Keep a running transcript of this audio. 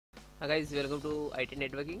Hi guys, welcome to IT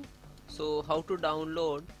Networking. So how to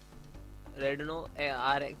download Radeon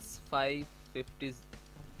RX 550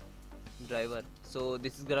 driver. So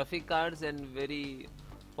this is graphic cards and very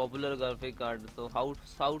popular graphic card. So how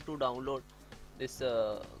to download this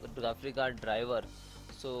graphic card driver?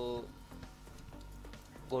 So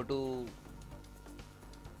go to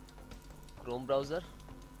Chrome browser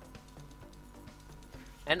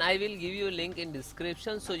and I will give you a link in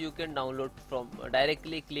description so you can download from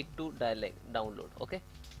directly click to download. Okay.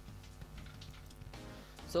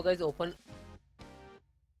 So guys, open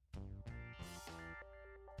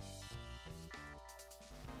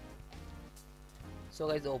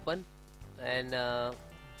and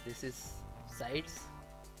this is sites.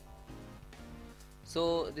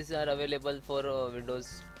 So these are available for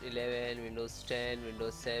Windows 11, Windows 10,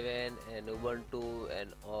 Windows 7 and Ubuntu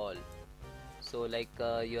and all. So like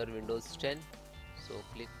your Windows 10, so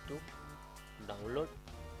click to download,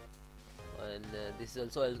 and this is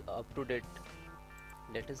also up to date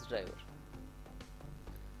latest driver,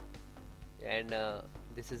 and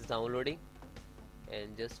this is downloading,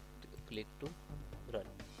 and just click to run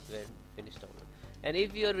when finish download. And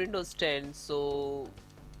if your Windows 10, so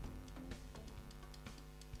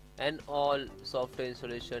and all software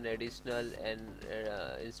installation, additional and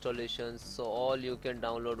installations, so all you can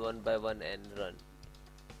download one by one and run.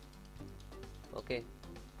 Okay.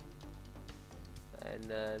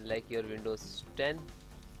 And like your Windows 10,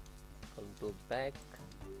 come to back,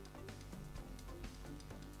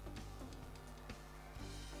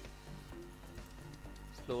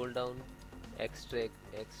 scroll down, extract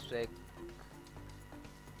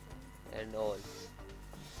and all.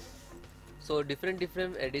 So different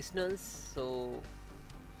additionals, so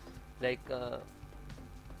like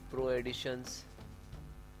pro editions,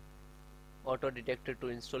 auto detected to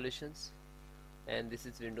installations, and this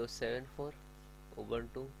is Windows 7 for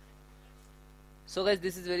Ubuntu. So guys,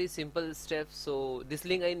 this is very simple steps. So this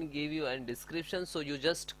link I give you in description, so you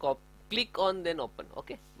just click on then open.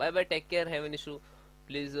 Okay, bye bye, take care, have an issue,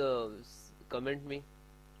 please comment me.